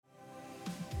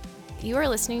You are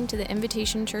listening to the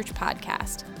Invitation Church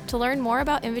podcast. To learn more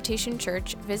about Invitation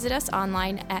Church, visit us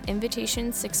online at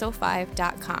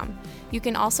invitation605.com. You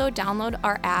can also download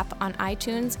our app on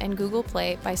iTunes and Google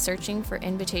Play by searching for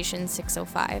Invitation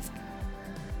 605.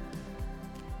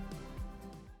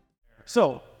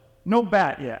 So, no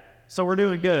bat yet. So we're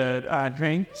doing good, I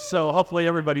think. So hopefully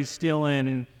everybody's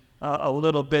feeling a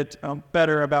little bit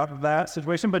better about that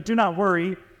situation. But do not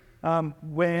worry.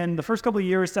 When the first couple of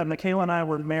years that Michaela and I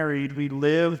were married, we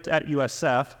lived at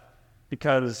USF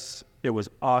because it was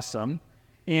awesome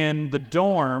in the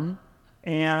dorm,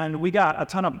 and we got a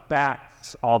ton of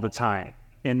bats all the time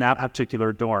in that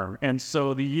particular dorm. And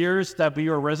so the years that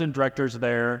we were resident directors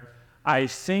there, I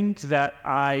think that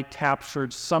I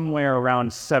captured somewhere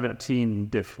around 17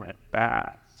 different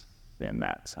bats in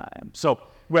that time. So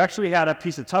we actually had a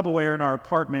piece of Tupperware in our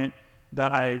apartment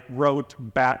that I wrote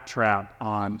bat trap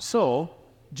on. So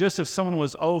just if someone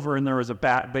was over and there was a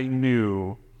bat, they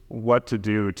knew what to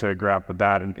do to grab the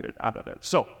bat and get it out of it.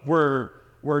 So we're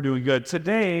doing good.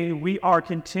 Today, we are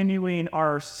continuing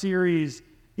our series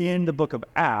in the book of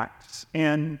Acts,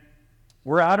 and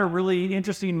we're at a really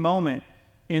interesting moment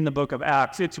in the book of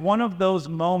Acts. It's one of those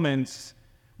moments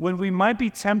when we might be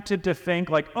tempted to think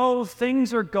like, oh,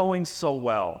 things are going so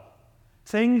well.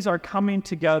 Things are coming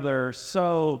together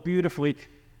so beautifully,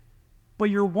 but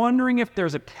you're wondering if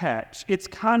there's a catch. It's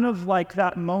kind of like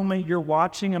that moment you're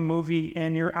watching a movie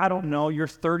and you're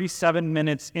 37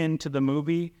 minutes into the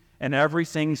movie and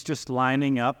everything's just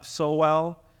lining up so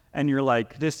well, and you're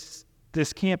like, this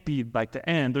can't be like the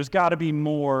end. There's got to be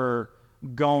more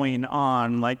going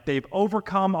on. Like they've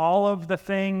overcome all of the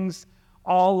things,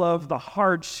 all of the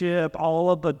hardship, all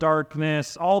of the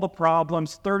darkness, all the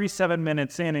problems, 37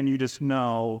 minutes in, and you just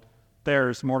know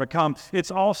there's more to come. It's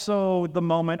also the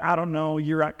moment,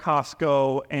 you're at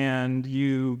Costco and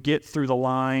you get through the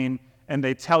line and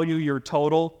they tell you your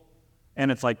total, and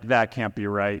it's like, that can't be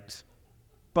right.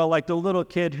 But like the little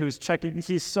kid who's checking,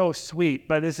 he's so sweet,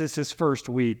 but this is his first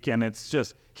week, and it's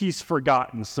just, he's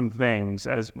forgotten some things.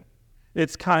 As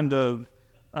it's kind of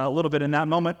a little bit in that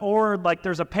moment. Or like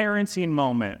there's a parenting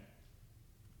moment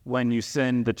when you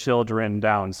send the children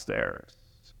downstairs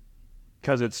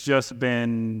because it's just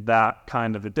been that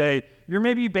kind of a day. You're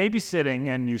maybe babysitting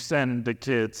and you send the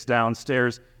kids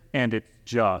downstairs and it's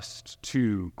just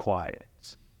too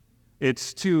quiet.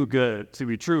 It's too good to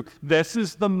be true. This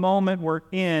is the moment we're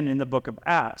in the book of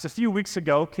Acts. A few weeks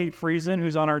ago, Kate Friesen,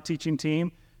 who's on our teaching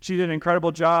team, she did an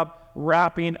incredible job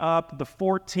wrapping up the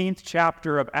 14th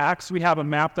chapter of Acts. We have a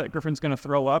map that Griffin's going to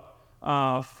throw up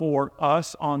for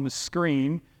us on the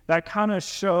screen that kind of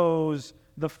shows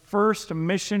the first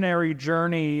missionary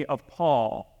journey of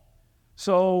Paul.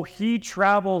 So he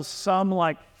travels some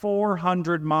like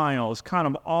 400 miles, kind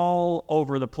of all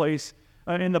over the place.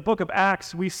 In the book of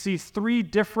Acts, we see 3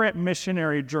 different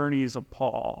missionary journeys of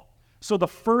Paul. So the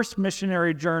first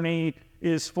missionary journey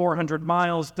is 400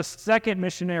 miles. The second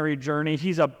missionary journey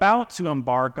he's about to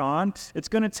embark on, it's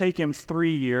going to take him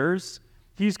 3 years.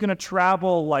 He's going to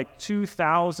travel like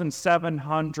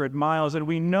 2,700 miles. And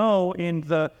we know in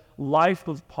the life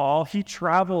of Paul, he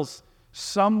travels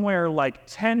somewhere like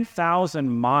 10,000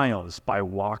 miles by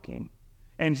walking.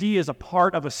 And he is a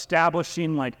part of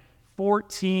establishing like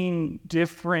 14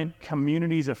 different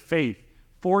communities of faith,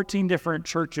 14 different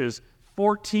churches,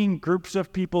 14 groups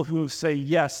of people who say,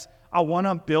 yes, I want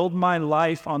to build my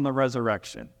life on the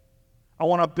resurrection. I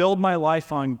want to build my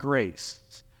life on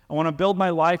grace. I want to build my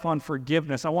life on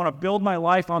forgiveness. I want to build my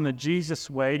life on the Jesus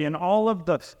way, and all of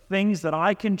the things that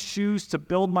I can choose to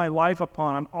build my life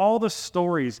upon, and all the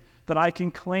stories that I can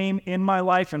claim in my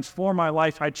life and for my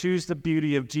life. I choose the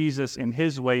beauty of Jesus in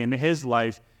his way, in his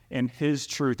life, in his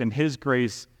truth, in his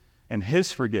grace, and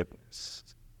his forgiveness.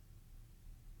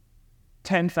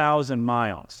 10,000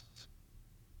 miles.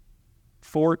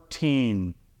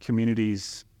 14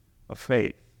 communities of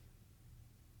faith.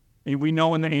 And we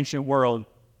know in the ancient world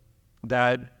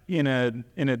that in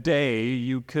a day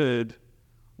you could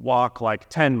walk like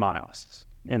 10 miles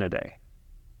in a day.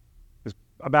 It's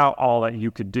about all that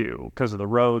you could do because of the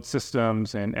road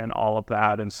systems and all of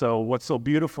that. And so what's so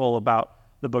beautiful about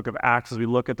the book of Acts as we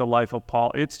look at the life of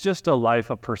Paul, it's just a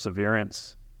life of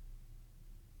perseverance.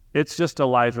 It's just a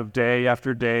life of day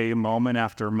after day, moment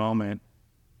after moment.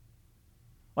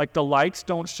 Like the lights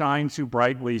don't shine too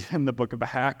brightly in the book of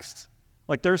Acts.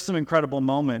 Like there's some incredible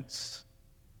moments,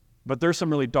 but there's some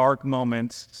really dark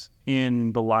moments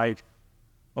in the life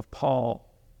of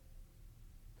Paul.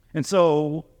 And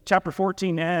so chapter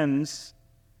 14 ends,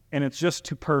 and it's just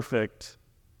too perfect.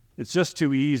 It's just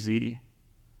too easy.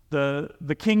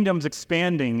 The kingdom's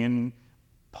expanding, and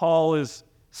Paul is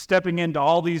stepping into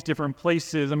all these different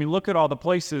places. I mean, look at all the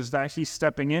places that he's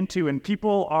stepping into, and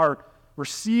people are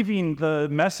receiving the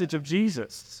message of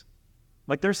Jesus.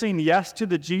 Like they're saying yes to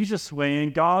the Jesus way,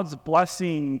 and God's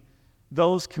blessing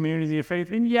those communities of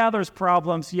faith. And yeah, there's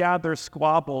problems, yeah, there's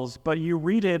squabbles, but you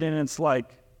read it and it's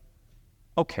like,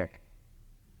 okay,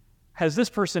 has this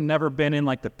person never been in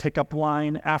like the pickup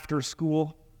line after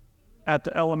school at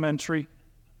the elementary?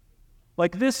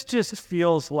 Like this just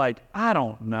feels like, I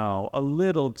don't know, a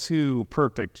little too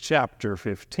perfect. Chapter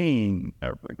 15.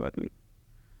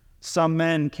 Some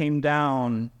men came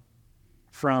down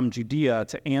from Judea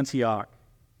to Antioch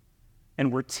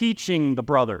and were teaching the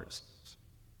brothers.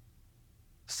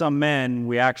 Some men,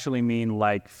 we actually mean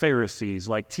like Pharisees,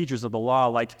 like teachers of the law,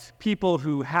 like people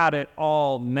who had it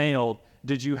all nailed.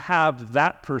 Did you have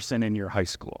that person in your high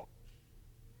school?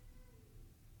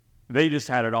 They just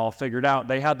had it all figured out.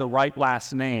 They had the right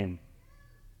last name.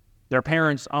 Their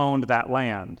parents owned that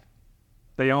land.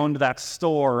 They owned that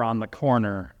store on the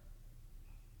corner.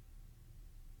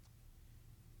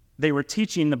 They were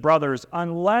teaching the brothers,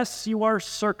 unless you are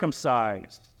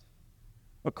circumcised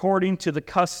according to the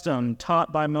custom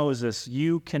taught by Moses,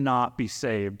 you cannot be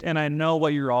saved. And I know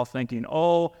what you're all thinking.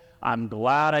 Oh, I'm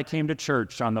glad I came to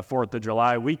church on the 4th of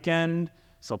July weekend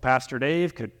so Pastor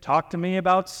Dave could talk to me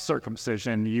about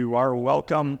circumcision. You are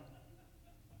welcome.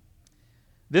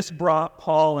 This brought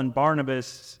Paul and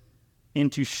Barnabas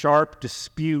into sharp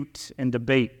dispute and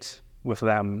debate with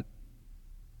them.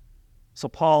 So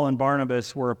Paul and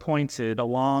Barnabas were appointed,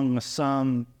 along with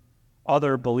some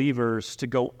other believers, to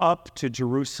go up to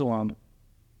Jerusalem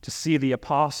to see the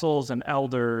apostles and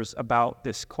elders about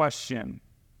this question.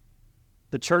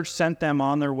 The church sent them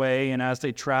on their way, and as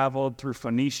they traveled through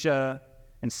Phoenicia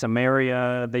and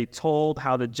Samaria, they told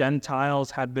how the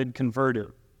Gentiles had been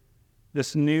converted.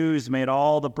 This news made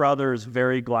all the brothers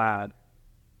very glad.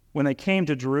 When they came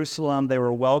to Jerusalem, they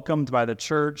were welcomed by the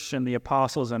church and the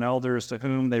apostles and elders, to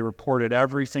whom they reported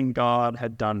everything God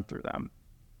had done through them.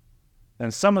 Then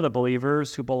some of the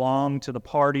believers who belonged to the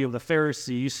party of the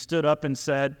Pharisees stood up and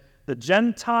said, the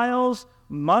Gentiles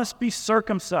must be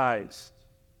circumcised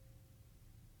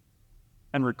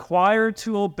and required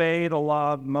to obey the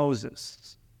law of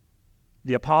Moses.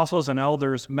 The apostles and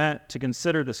elders met to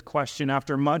consider this question.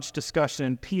 After much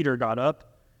discussion, Peter got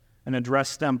up and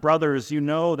addressed them. Brothers, you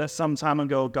know that some time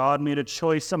ago God made a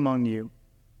choice among you,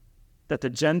 that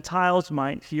the Gentiles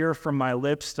might hear from my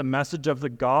lips the message of the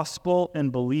gospel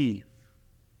and believe.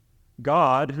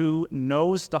 God, who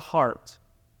knows the heart,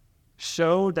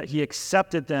 showed that he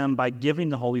accepted them by giving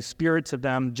the Holy Spirit to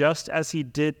them, just as he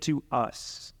did to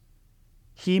us.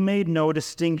 He made no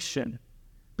distinction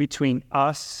between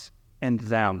us and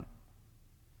them.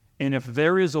 And if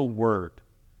there is a word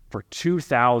for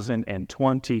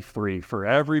 2023, for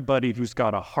everybody who's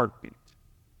got a heartbeat,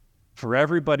 for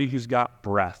everybody who's got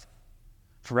breath,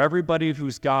 for everybody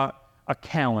who's got a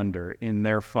calendar in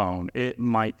their phone, it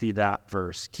might be that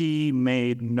verse. He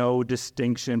made no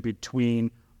distinction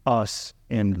between us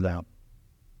and them.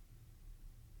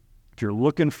 If you're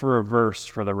looking for a verse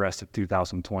for the rest of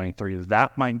 2023,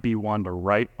 that might be one to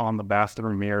write on the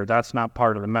bathroom mirror. That's not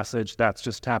part of the message. That's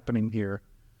just happening here.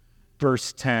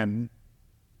 Verse 10,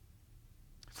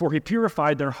 for he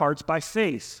purified their hearts by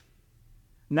faith.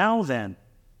 Now then,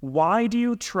 why do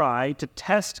you try to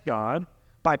test God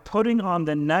by putting on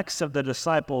the necks of the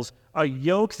disciples a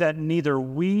yoke that neither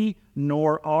we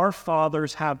nor our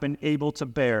fathers have been able to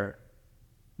bear?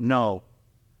 No,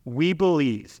 we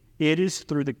believe it is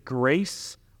through the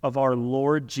grace of our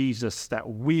Lord Jesus that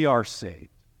we are saved,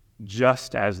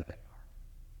 just as they are.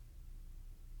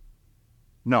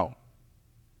 No,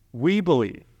 we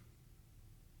believe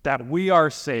that we are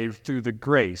saved through the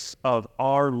grace of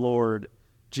our Lord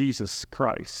Jesus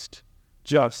Christ,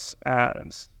 just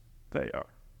as they are.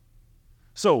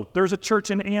 So there's a church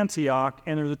in Antioch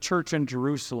and there's a church in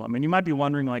Jerusalem. And you might be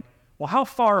wondering, like, well, how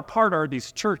far apart are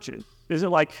these churches? Is it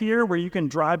like here where you can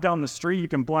drive down the street, you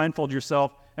can blindfold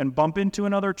yourself and bump into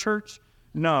another church?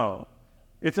 No.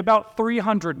 It's about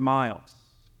 300 miles.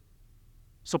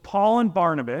 So Paul and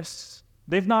Barnabas,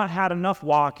 they've not had enough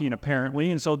walking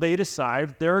apparently, and so they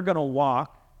decide they're going to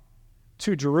walk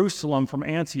to Jerusalem from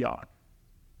Antioch,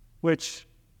 which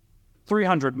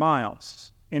 300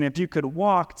 miles. And if you could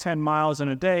walk 10 miles in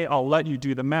a day, I'll let you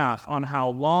do the math on how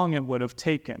long it would have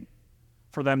taken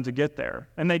for them to get there.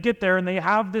 And they get there and they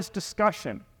have this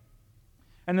discussion.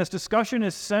 And this discussion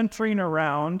is centering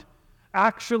around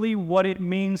actually what it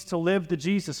means to live the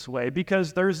Jesus way,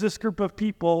 because there's this group of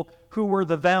people who were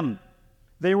the them.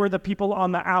 They were the people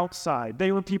on the outside.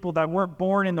 They were people that weren't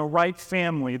born in the right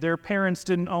family. Their parents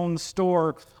didn't own the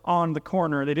store on the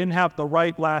corner. They didn't have the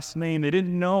right last name. They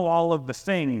didn't know all of the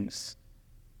things.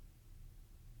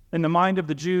 In the mind of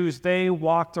the Jews, they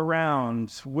walked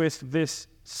around with this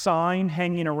sign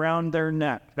hanging around their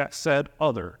neck that said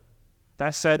other,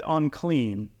 that said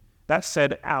unclean, that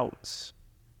said out,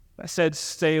 that said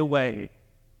stay away.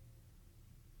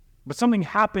 But something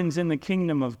happens in the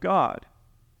kingdom of God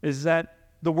is that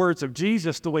the words of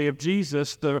Jesus, the way of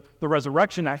Jesus, the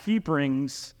resurrection that he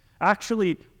brings,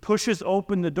 actually pushes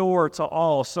open the door to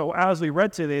all. So as we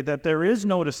read today, that there is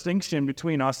no distinction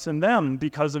between us and them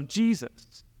because of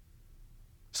Jesus.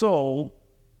 So,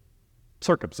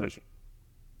 circumcision.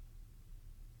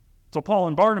 So Paul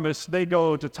and Barnabas, they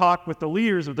go to talk with the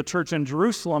leaders of the church in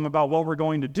Jerusalem about what we're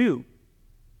going to do.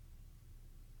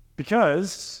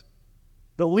 Because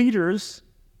the leaders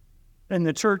in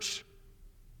the church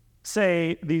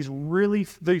say these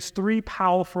three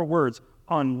powerful words: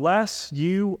 unless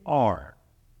you are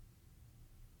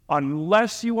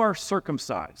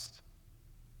circumcised,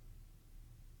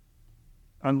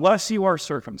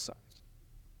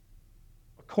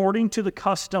 according to the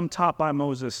custom taught by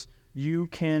Moses, you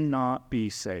cannot be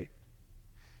saved.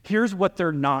 Here's what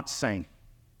they're not saying.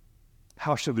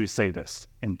 How should we say this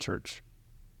in church?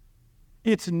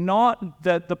 It's not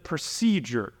that the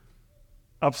procedure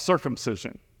of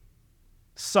circumcision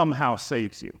somehow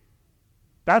saves you.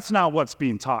 That's not what's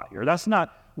being taught here. That's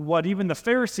not what even the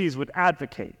Pharisees would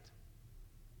advocate.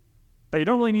 That you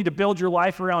don't really need to build your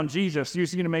life around Jesus. You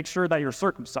just need to make sure that you're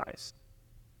circumcised.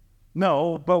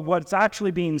 No, but what's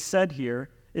actually being said here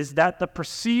is that the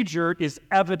procedure is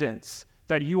evidence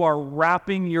that you are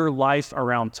wrapping your life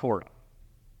around Torah.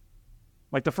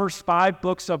 Like the first 5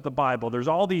 books of the Bible, there's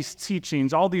all these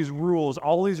teachings, all these rules,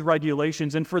 all these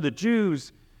regulations. And for the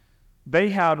Jews, they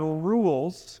had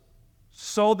rules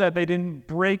so that they didn't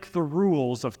break the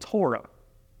rules of Torah.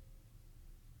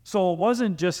 So it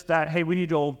wasn't just that, hey, we need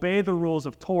to obey the rules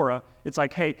of Torah. It's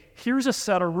like, hey, here's a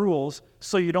set of rules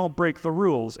so you don't break the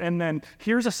rules. And then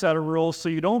here's a set of rules so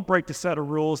you don't break the set of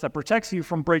rules that protects you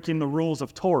from breaking the rules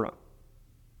of Torah.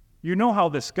 You know how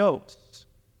this goes,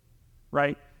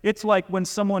 right? It's like when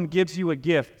someone gives you a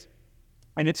gift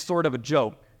and it's sort of a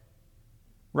joke,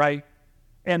 right?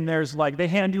 And there's like, they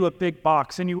hand you a big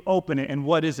box and you open it, and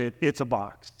what is it? It's a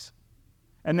box.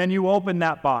 And then you open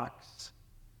that box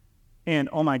and,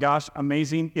 oh my gosh,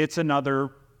 amazing, it's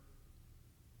another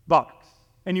box.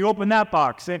 And you open that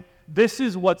box, and this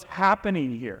is what's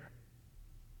happening here.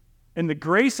 And the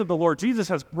grace of the Lord Jesus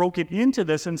has broken into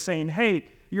this and saying, hey,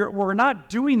 we're not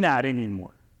doing that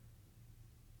anymore.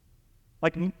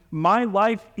 Like, my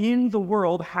life in the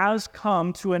world has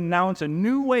come to announce a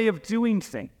new way of doing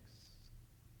things.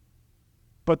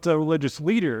 But the religious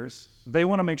leaders, they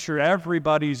want to make sure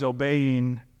everybody's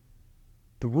obeying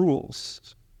the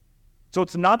rules. So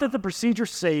it's not that the procedure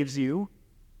saves you,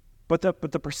 but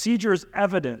the procedure is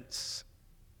evidence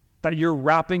that you're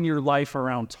wrapping your life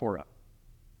around Torah.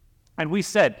 And we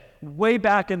said way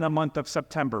back in the month of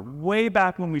September, way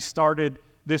back when we started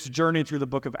this journey through the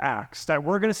book of Acts, that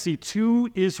we're going to see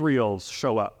 2 Israels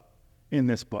show up in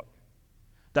this book.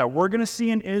 That we're going to see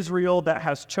an Israel that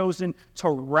has chosen to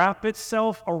wrap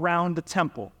itself around the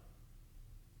temple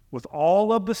with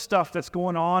all of the stuff that's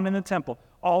going on in the temple,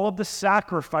 all of the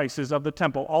sacrifices of the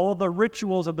temple, all of the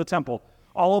rituals of the temple,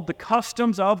 all of the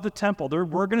customs of the temple. We're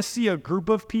going to see a group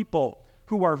of people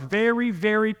who are very,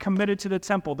 very committed to the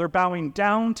temple. They're bowing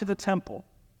down to the temple.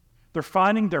 They're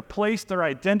finding their place, their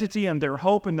identity, and their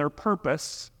hope and their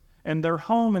purpose and their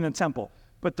home in the temple.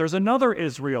 But there's another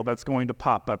Israel that's going to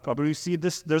pop up. But we see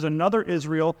this, there's another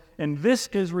Israel, and this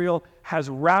Israel has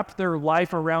wrapped their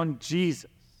life around Jesus,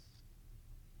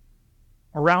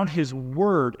 around his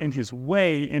word and his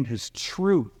way and his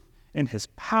truth and his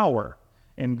power.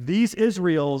 And these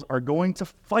Israels are going to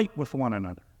fight with one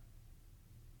another.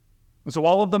 And so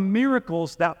all of the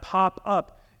miracles that pop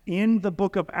up in the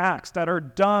book of Acts that are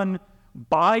done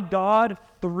by God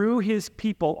through his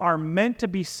people are meant to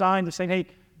be signs of saying, hey,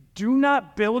 do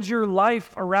not build your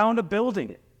life around a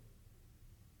building.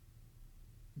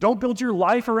 Don't build your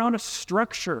life around a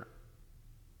structure.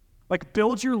 Like,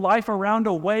 build your life around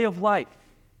a way of life.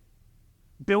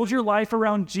 Build your life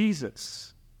around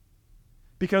Jesus.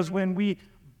 Because when we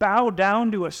bow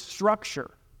down to a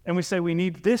structure and we say we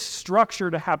need this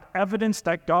structure to have evidence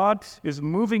that God is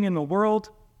moving in the world,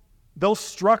 those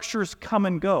structures come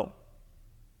and go.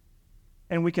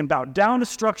 And we can bow down to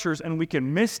structures and we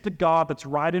can miss the God that's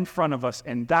right in front of us.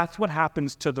 And that's what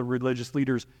happens to the religious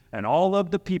leaders and all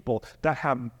of the people that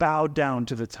have bowed down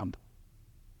to the temple,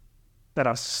 that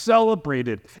have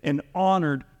celebrated and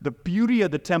honored the beauty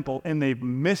of the temple, and they've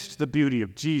missed the beauty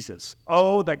of Jesus.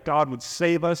 Oh, that God would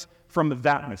save us from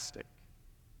that mistake.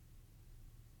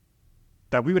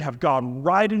 That we would have God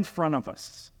right in front of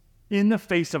us, in the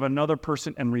face of another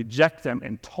person, and reject them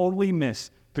and totally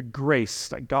miss the grace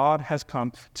that God has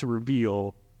come to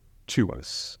reveal to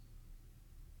us.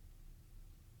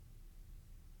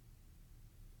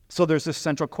 So there's this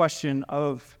central question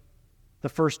of the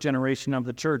first generation of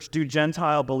the church. Do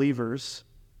Gentile believers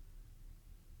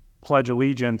pledge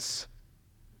allegiance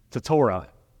to Torah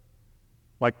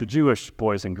like the Jewish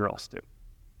boys and girls do?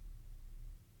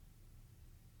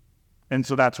 And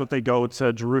so that's what they go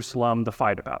to Jerusalem to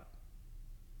fight about,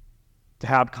 to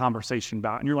have conversation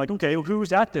about. And you're like, okay, well,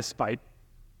 who's at this fight?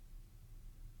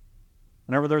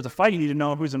 Whenever there's a fight, you need to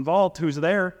know who's involved, who's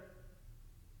there.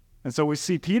 And so we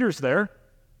see Peter's there.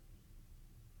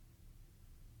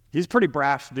 He's a pretty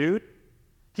brash dude.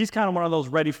 He's kind of one of those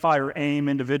ready, fire, aim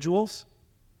individuals.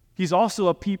 He's also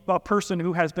a person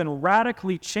who has been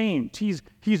radically changed.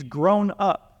 He's grown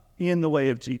up in the way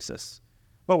of Jesus.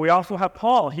 But we also have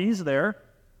Paul. He's there.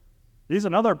 He's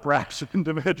another brash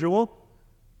individual.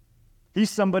 He's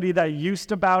somebody that used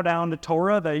to bow down to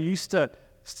Torah, that used to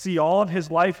see all of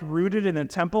his life rooted in a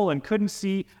temple and couldn't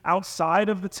see outside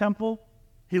of the temple.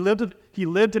 He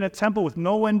lived in a temple with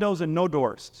no windows and no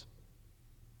doors.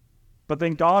 But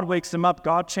then God wakes him up.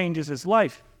 God changes his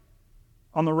life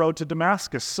on the road to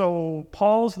Damascus. So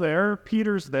Paul's there.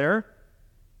 Peter's there.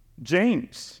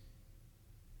 James.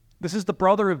 This is the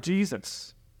brother of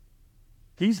Jesus.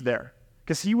 He's there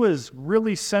because he was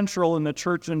really central in the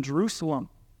church in Jerusalem.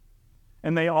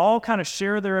 And they all kind of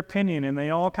share their opinion, and they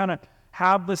all kind of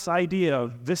have this idea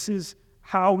of this is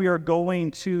how we are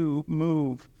going to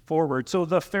move forward. So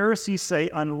the Pharisees say,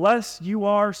 unless you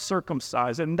are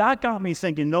circumcised. And that got me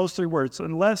thinking, those three words,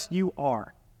 unless you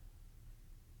are.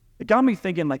 It got me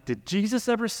thinking, like, did Jesus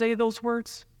ever say those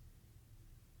words?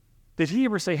 Did he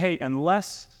ever say, hey,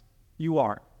 unless you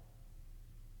are?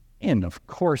 And of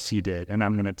course he did, and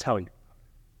I'm going to tell you.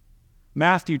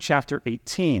 Matthew chapter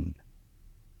 18.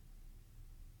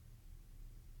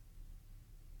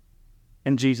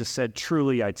 And Jesus said,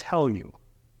 truly I tell you,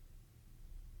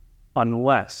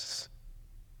 unless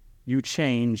you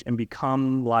change and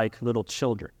become like little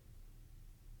children,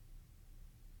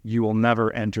 you will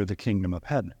never enter the kingdom of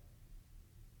heaven.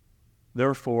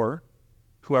 Therefore,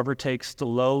 whoever takes the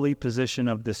lowly position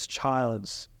of this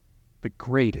child's the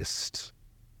greatest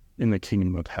in the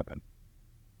kingdom of heaven.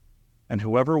 And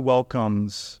whoever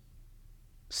welcomes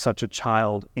such a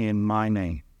child in my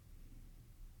name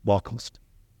welcomes.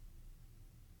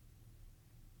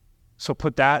 So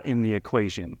put that in the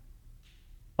equation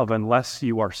of unless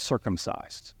you are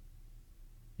circumcised,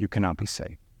 you cannot be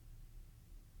saved.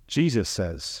 Jesus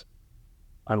says,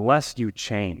 unless you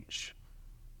change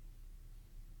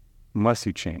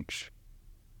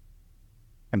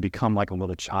and become like a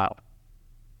little child,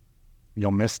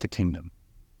 you'll miss the kingdom.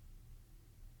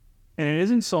 And it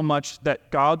isn't so much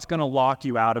that God's going to lock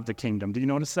you out of the kingdom. Do you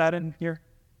notice that in here?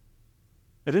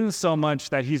 It isn't so much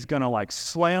that he's going to like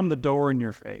slam the door in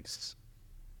your face,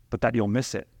 but that you'll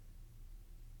miss it.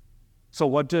 So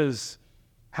what does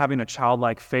having a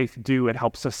childlike faith do? It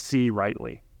helps us see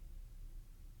rightly.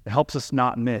 It helps us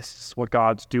not miss what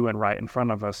God's doing right in front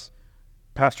of us.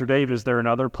 Pastor Dave, is there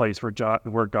another place where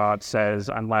God says,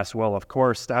 unless, well, of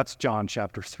course, that's John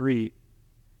chapter 3.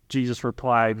 Jesus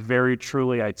replied, very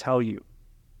truly I tell you,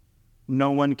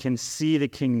 no one can see the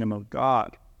kingdom of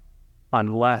God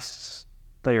unless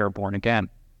they are born again.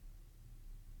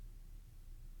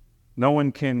 No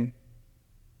one can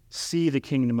see the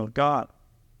kingdom of God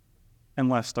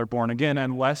unless they're born again,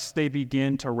 unless they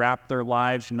begin to wrap their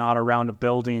lives not around a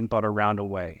building, but around a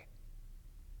way,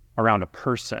 around a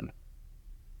person,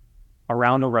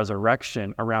 around a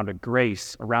resurrection, around a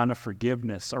grace, around a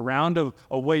forgiveness, around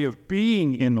a way of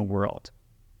being in the world.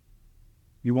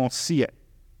 You won't see it.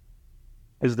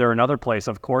 Is there another place?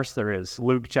 Of course there is.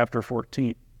 Luke chapter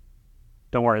 14.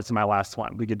 Don't worry, it's my last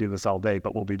one. We could do this all day,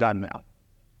 but we'll be done now.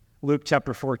 Luke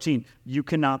chapter 14. You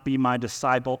cannot be my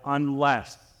disciple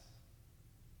unless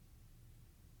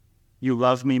you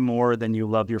love me more than you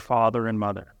love your father and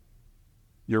mother,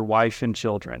 your wife and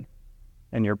children,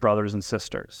 and your brothers and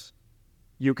sisters.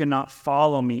 You cannot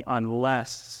follow me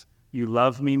unless you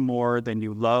love me more than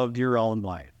you loved your own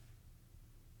life.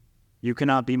 You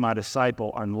cannot be my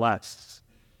disciple unless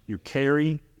you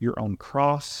carry your own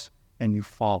cross and you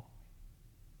follow.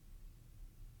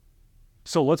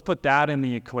 So let's put that in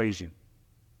the equation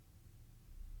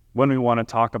when we want to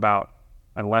talk about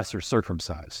unless you're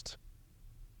circumcised,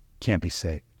 can't be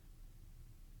saved.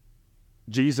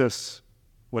 Jesus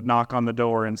would knock on the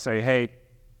door and say, hey,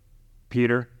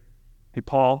 Peter, hey,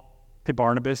 Paul, hey,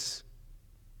 Barnabas,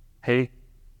 hey,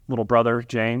 little brother,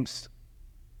 James,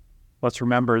 let's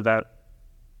remember that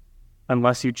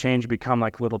unless you change, become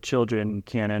like little children, you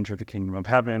can't enter the kingdom of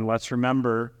heaven. Let's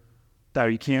remember that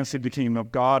you can't see the kingdom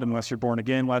of God unless you're born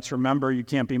again. Let's remember you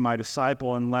can't be my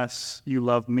disciple unless you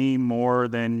love me more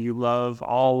than you love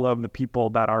all of the people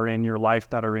that are in your life,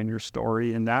 that are in your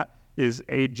story. And that is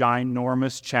a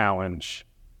ginormous challenge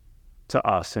to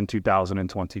us in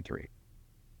 2023.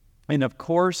 And of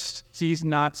course, he's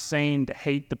not saying to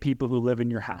hate the people who live in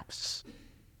your house.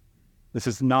 This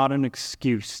is not an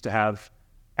excuse to have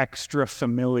extra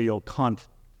familial conflict.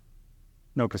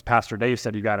 No, because Pastor Dave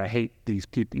said you got to hate these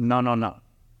people. No.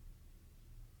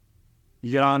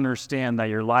 You got to understand that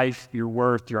your life, your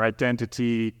worth, your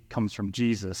identity comes from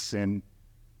Jesus. And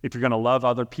if you're going to love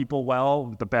other people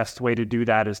well, the best way to do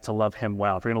that is to love him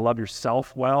well. If you're going to love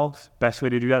yourself well, the best way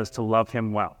to do that is to love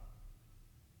him well.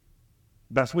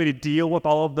 The best way to deal with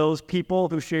all of those people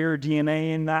who share your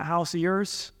DNA in that house of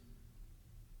yours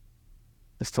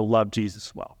is to love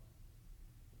Jesus well.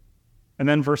 And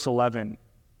then verse 11.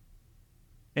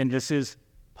 And this is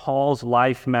Paul's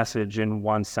life message in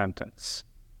one sentence.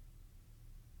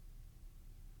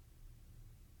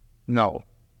 No,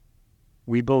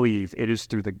 we believe it is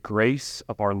through the grace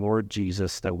of our Lord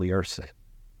Jesus that we are saved,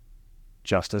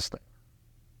 just as they are.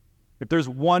 If there's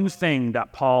one thing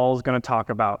that Paul's going to talk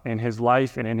about in his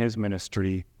life and in his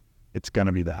ministry, it's going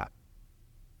to be that.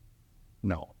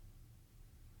 No.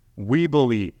 We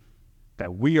believe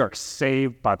that we are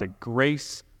saved by the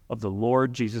grace of the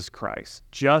Lord Jesus Christ,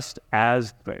 just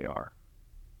as they are.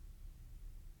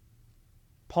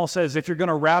 Paul says, if you're going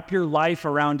to wrap your life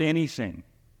around anything,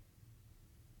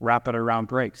 wrap it around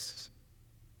grace.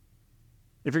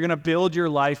 If you're going to build your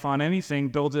life on anything,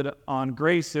 build it on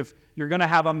grace. If you're going to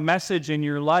have a message in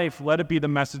your life, let it be the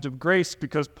message of grace.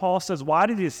 Because Paul says, why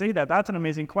did he say that? That's an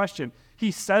amazing question.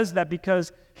 He says that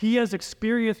because he has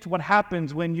experienced what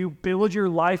happens when you build your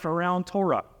life around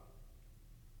Torah.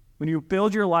 When you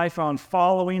build your life on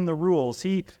following the rules.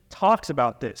 He talks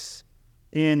about this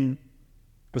in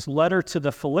his letter to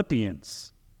the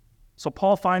Philippians. So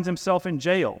Paul finds himself in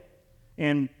jail,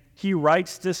 and he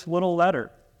writes this little letter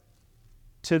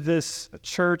to this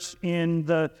church in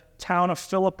the town of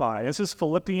Philippi. This is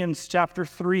Philippians chapter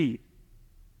 3,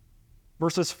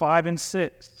 verses 5 and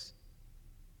 6.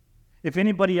 If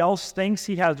anybody else thinks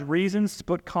he has reasons to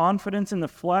put confidence in the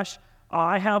flesh,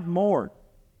 I have more.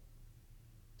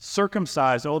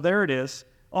 Circumcised, oh, there it is,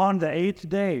 on the 8th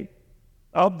day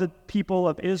of the people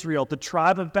of Israel, the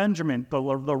tribe of Benjamin, the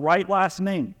right last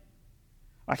name,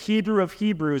 a Hebrew of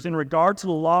Hebrews, in regard to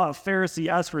the law of Pharisee,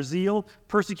 as for zeal,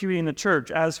 persecuting the church,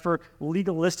 as for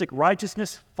legalistic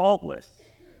righteousness, faultless.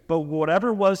 But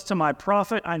whatever was to my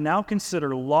profit, I now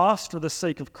consider lost for the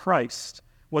sake of Christ.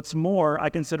 What's more, I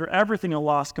consider everything a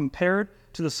loss compared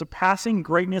to the surpassing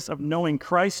greatness of knowing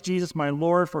Christ Jesus my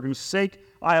Lord, for whose sake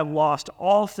I have lost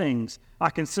all things. I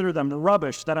consider them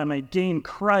rubbish, that I may gain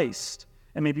Christ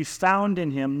and may be found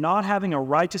in him, not having a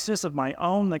righteousness of my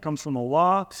own that comes from the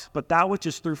law, but that which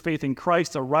is through faith in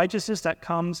Christ, a righteousness that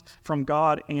comes from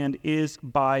God and is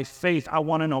by faith. I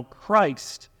want to know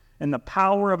Christ and the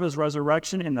power of his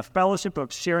resurrection and the fellowship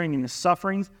of sharing in his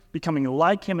sufferings, becoming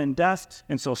like him in death,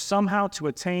 and so somehow to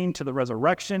attain to the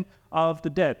resurrection of the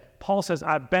dead. Paul says,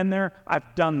 I've been there,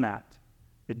 I've done that.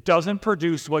 It doesn't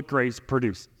produce what grace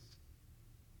produces.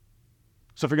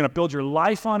 So if you're going to build your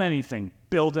life on anything,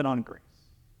 build it on grace.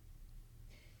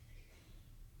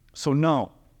 So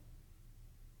no,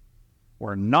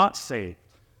 we're not saved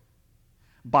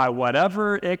by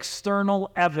whatever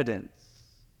external evidence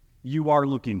you are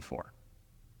looking for.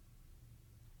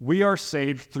 We are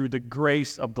saved through the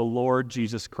grace of the Lord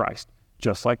Jesus Christ,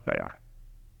 just like they are.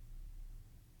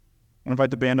 I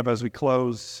invite the band up as we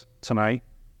close tonight.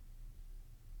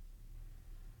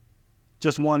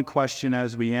 Just one question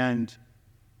as we end.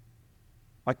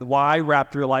 Like, why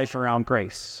wrap your life around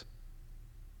grace?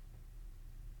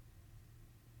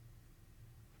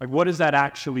 Like, what does that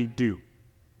actually do?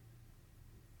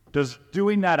 Does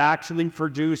doing that actually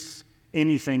produce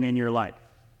anything in your life?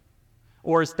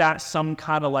 Or is that some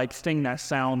kind of like thing that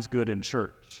sounds good in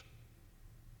church?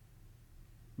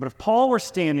 But if Paul were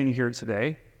standing here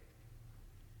today,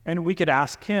 and we could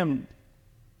ask him,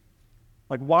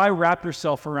 like, why wrap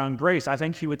yourself around grace? I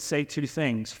think he would say two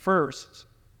things. First,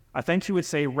 I think he would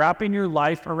say wrapping your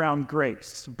life around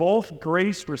grace, both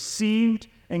grace received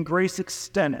and grace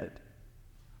extended,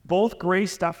 both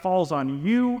grace that falls on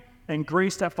you and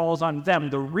grace that falls on them.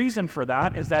 The reason for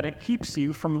that is that it keeps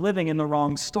you from living in the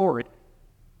wrong story.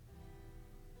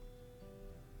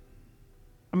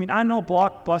 mean, I know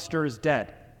Blockbuster is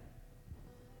dead.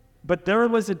 But there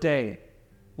was a day,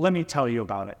 let me tell you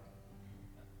about it.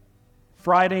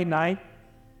 Friday night,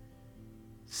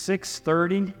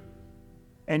 6:30,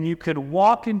 and you could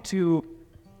walk into,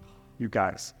 you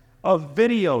guys, a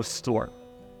video store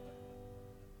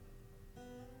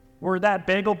where that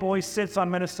bagel boy sits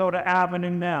on Minnesota Avenue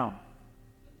now.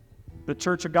 The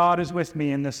Church of God is with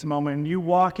me in this moment. And you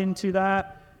walk into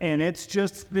that, and it's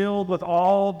just filled with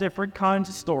all different kinds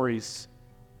of stories,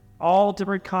 all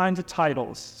different kinds of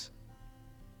titles.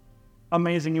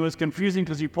 Amazing. It was confusing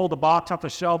because you pulled the box off the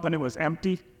shelf and it was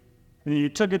empty. And you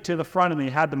took it to the front and they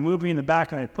had the movie in the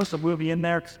back, and they put the movie in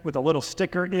there with a little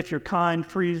sticker, "If you're kind,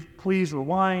 please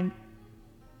rewind."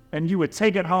 And you would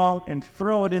take it home and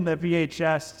throw it in the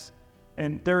VHS.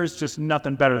 And there is just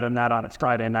nothing better than that on a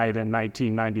Friday night in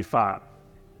 1995.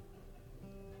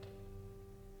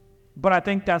 But I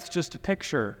think that's just a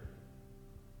picture.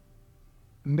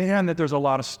 Man, that there's a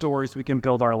lot of stories we can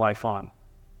build our life on.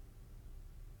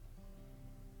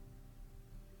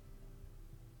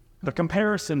 The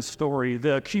comparison story,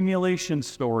 the accumulation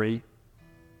story,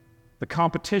 the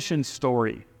competition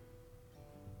story.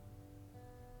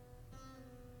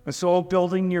 And so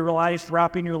building your life,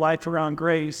 wrapping your life around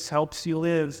grace helps you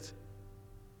live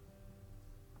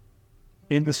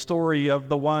in the story of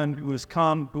the one who has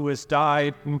come, who has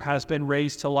died, who has been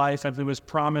raised to life, and who has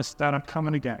promised that I'm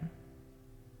coming again.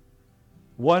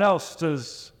 What else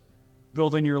does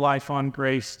building your life on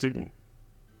grace do?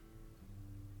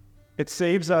 It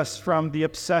saves us from the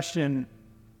obsession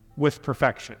with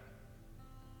perfection,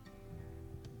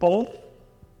 both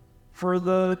for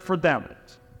them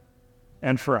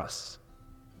and for us.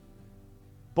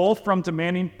 Both from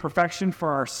demanding perfection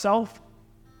for ourselves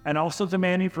and also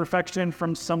demanding perfection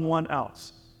from someone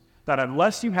else. That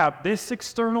unless you have this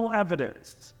external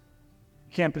evidence,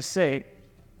 you can't be saved.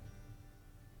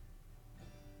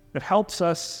 It helps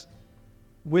us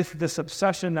with this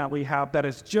obsession that we have that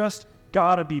is just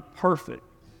gotta be perfect.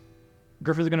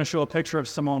 Griffith's going to show a picture of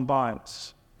Simone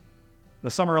Biles.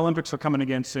 The Summer Olympics are coming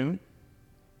again soon.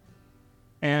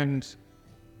 And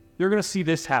you're going to see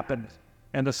this happen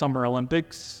in the Summer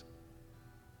Olympics.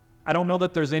 I don't know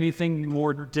that there's anything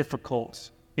more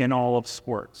difficult in all of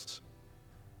sports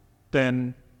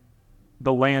than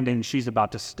the landing she's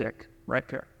about to stick right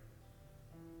there.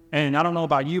 And I don't know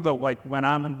about you, but like when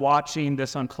I'm watching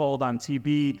this unfold on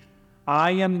TV,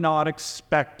 I am not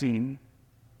expecting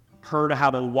her to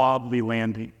have a wobbly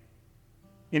landing.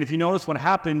 And if you notice what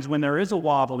happens when there is a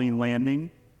wobbly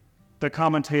landing, the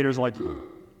commentators are like,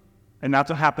 and that's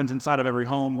what happens inside of every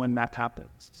home when that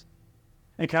happens.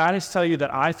 And can I just tell you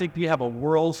that I think we have a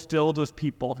world filled with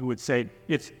people who would say,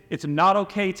 it's not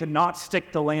okay to not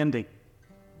stick the landing.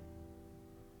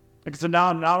 It's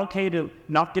not okay to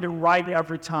not get it right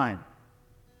every time.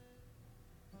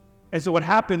 And so what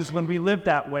happens when we live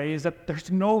that way is that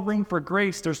there's no room for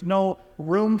grace. There's no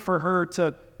room for her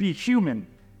to be human.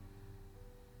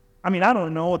 I mean, I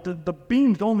don't know. The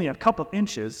beam's only a couple of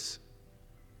inches.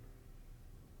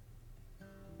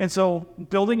 And so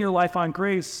building your life on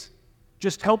grace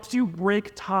just helps you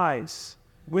break ties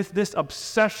with this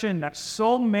obsession that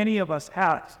so many of us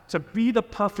have to be the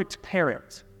perfect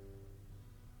parent.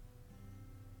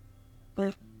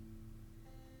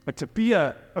 But to be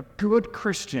a good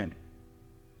Christian.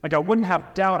 Like I wouldn't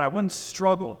have doubt, I wouldn't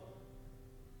struggle.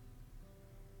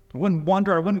 I wouldn't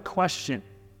wonder, I wouldn't question.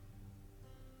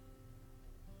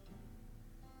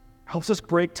 Helps us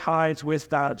break ties with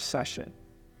that obsession.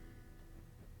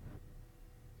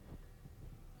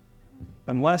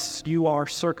 Unless you are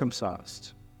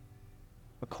circumcised,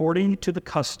 according to the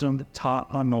custom taught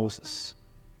on Moses,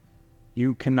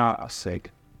 you cannot sin.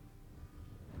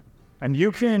 And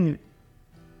you can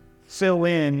fill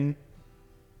in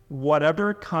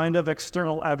whatever kind of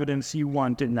external evidence you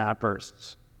want in that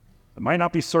verse. It might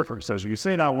not be circumcision. You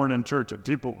say that word in church and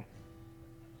people.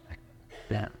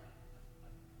 Yeah.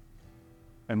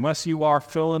 Unless you are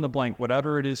fill in the blank,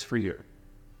 whatever it is for you,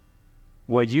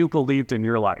 what you believed in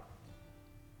your life.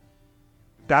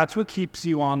 That's what keeps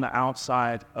you on the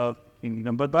outside of the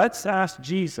kingdom. But let's ask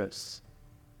Jesus.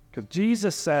 Because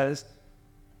Jesus says,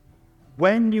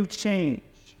 when you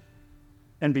change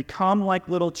and become like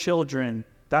little children,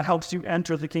 that helps you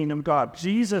enter the kingdom of God.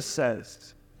 Jesus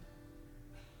says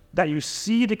that you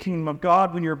see the kingdom of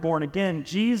God when you're born again.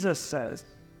 Jesus says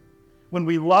when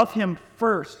we love him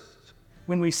first,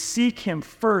 when we seek him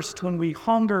first, when we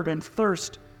hunger and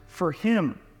thirst for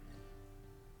him,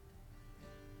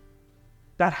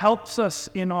 that helps us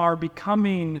in our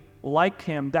becoming like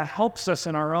him. That helps us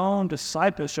in our own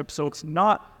discipleship. So it's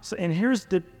not, and here's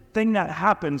the thing that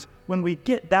happens when we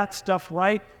get that stuff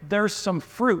right, there's some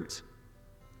fruit.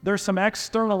 There's some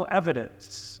external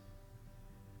evidence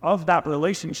of that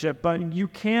relationship, but you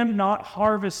cannot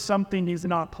harvest something he's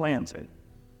not planted.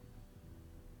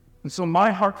 And so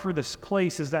my heart for this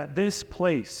place is that this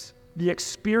place, the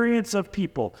experience of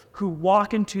people who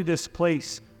walk into this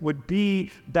place would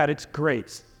be that it's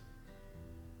grace.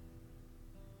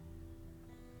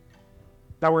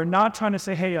 That we're not trying to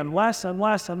say, hey, unless you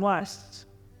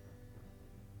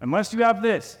have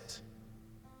this,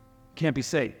 you can't be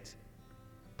saved.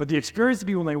 But the experience of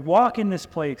people when they walk in this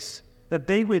place, that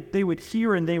they would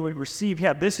hear and they would receive,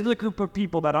 yeah, this is a group of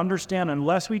people that understand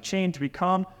unless we change to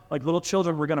become like little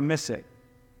children, we're going to miss it.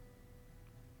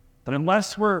 That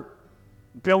unless we're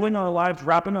building our lives,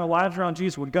 wrapping our lives around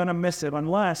Jesus, we're going to miss it.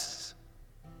 Unless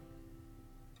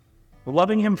we're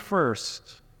loving him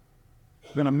first,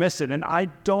 we're going to miss it. And I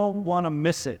don't want to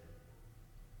miss it.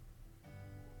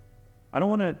 I don't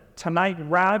want to tonight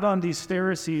rag on these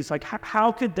Pharisees. Like,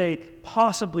 how could they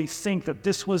possibly think that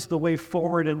this was the way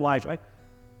forward in life?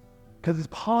 Because it's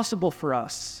possible for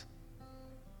us.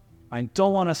 I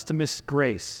don't want us to miss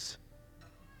grace.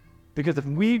 Because if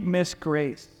we miss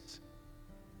grace,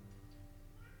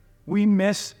 we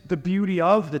miss the beauty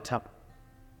of the temple.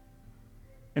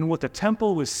 And what the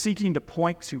temple was seeking to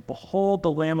point to, behold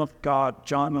the Lamb of God,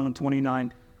 John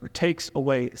 1:29, who takes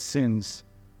away sins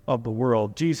of the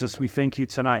world. Jesus, we thank you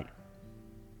tonight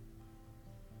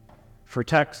for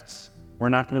texts we're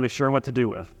not really sure what to do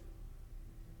with.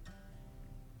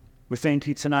 We thank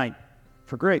you tonight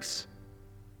for grace.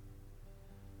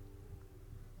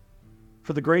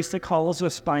 For the grace that calls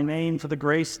us by name, for the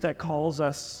grace that calls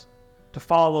us to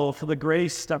follow, for the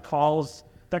grace that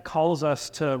calls us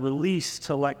to release,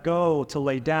 to let go, to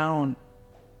lay down,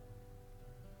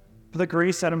 for the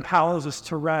grace that empowers us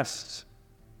to rest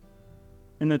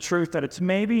in the truth that it's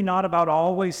maybe not about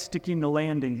always sticking the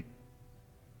landing,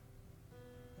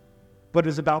 but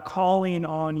is about calling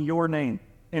on your name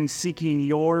and seeking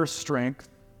your strength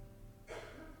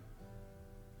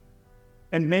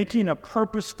and making a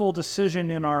purposeful decision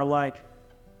in our life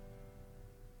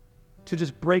to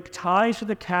just break ties to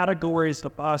the categories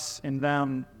of us and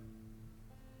them,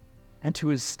 and to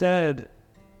instead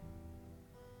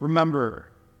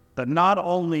remember that not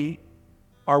only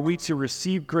are we to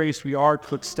receive grace, we are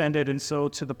to extend it. And so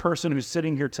to the person who's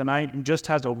sitting here tonight who just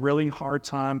has a really hard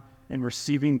time in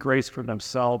receiving grace for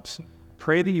themselves,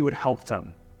 pray that you would help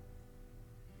them.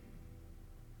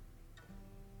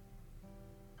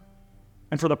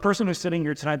 And for the person who's sitting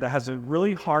here tonight that has a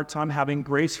really hard time having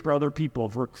grace for other people,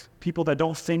 for people that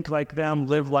don't think like them,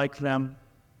 live like them,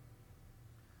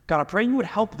 God, I pray you would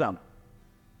help them.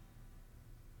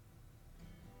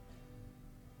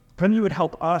 Pray that you would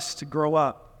help us to grow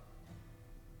up.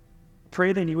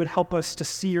 Pray that you would help us to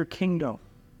see your kingdom.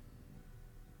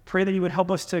 Pray that you would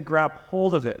help us to grab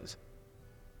hold of it.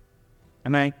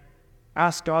 And I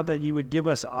ask, God, that you would give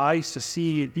us eyes to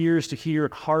see, ears to hear,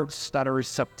 hearts that are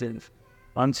receptive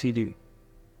unto you.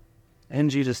 In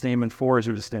Jesus' name and for as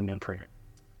we stand in prayer.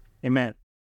 Amen.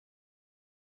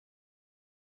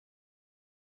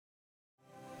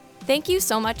 Thank you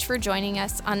so much for joining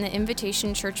us on the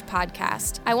Invitation Church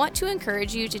podcast. I want to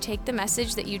encourage you to take the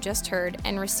message that you just heard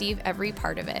and receive every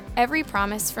part of it. Every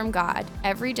promise from God,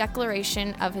 every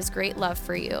declaration of his great love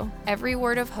for you, every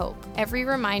word of hope, every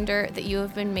reminder that you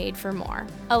have been made for more.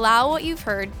 Allow what you've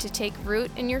heard to take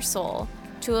root in your soul,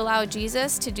 to allow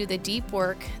Jesus to do the deep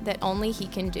work that only he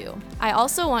can do. I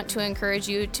also want to encourage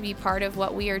you to be part of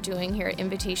what we are doing here at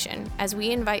Invitation as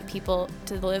we invite people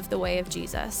to live the way of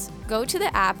Jesus. Go to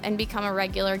the app and become a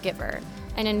regular giver,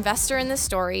 an investor in the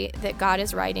story that God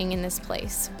is writing in this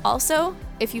place. Also,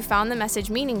 if you found the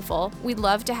message meaningful, we'd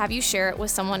love to have you share it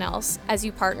with someone else as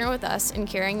you partner with us in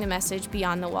carrying the message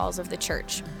beyond the walls of the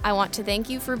church. I want to thank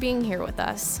you for being here with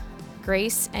us.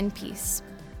 Grace and peace.